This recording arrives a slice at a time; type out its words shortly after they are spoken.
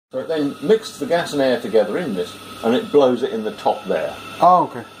So it then mixes the gas and air together in this, and it blows it in the top there. Oh,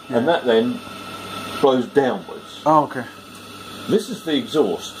 okay. Yeah. And that then blows downwards. Oh, okay. This is the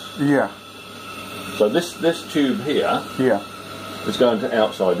exhaust. Yeah. So this tube here is going to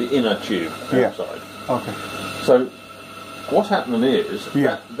outside, the inner tube outside. Okay. So what's happening is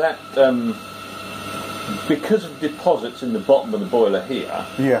that because of deposits in the bottom of the boiler here,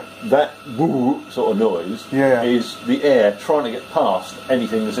 that woo sort of noise is the air trying to get past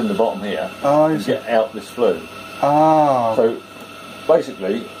anything that's in the bottom here and get out this flue. Ah. So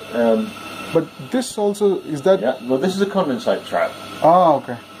basically, but this also is that. Yeah. Well, this is a condensate trap. Ah.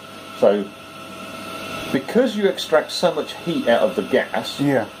 Okay. So because you extract so much heat out of the gas,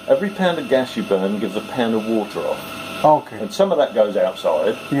 every pound of gas you burn gives a pound of water off. Okay. And some of that goes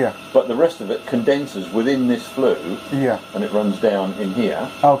outside. Yeah. But the rest of it condenses within this flue. Yeah. And it runs down in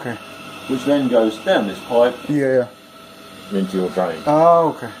here. Okay. Which then goes down this pipe. Yeah. Into your drain.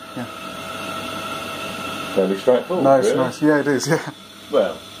 Oh, okay. Yeah. Fairly straightforward. Nice, really. nice. Yeah, it is. Yeah.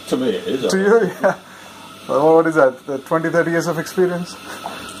 Well, to me it is. To you, yeah. Well, what is that? 20, 30 years of experience?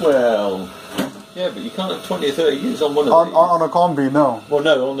 Well. Yeah, but you can't have 20 or 30 years on one of these. On a Combi, no. Well,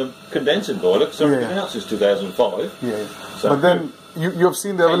 no, on the condensing boiler, because everything else is 2005. Yeah. So but then you have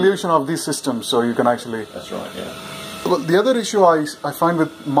seen the evolution of these systems, so you can actually... That's right, yeah. Well, the other issue I find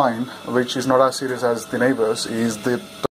with mine, which is not as serious as the neighbours, is the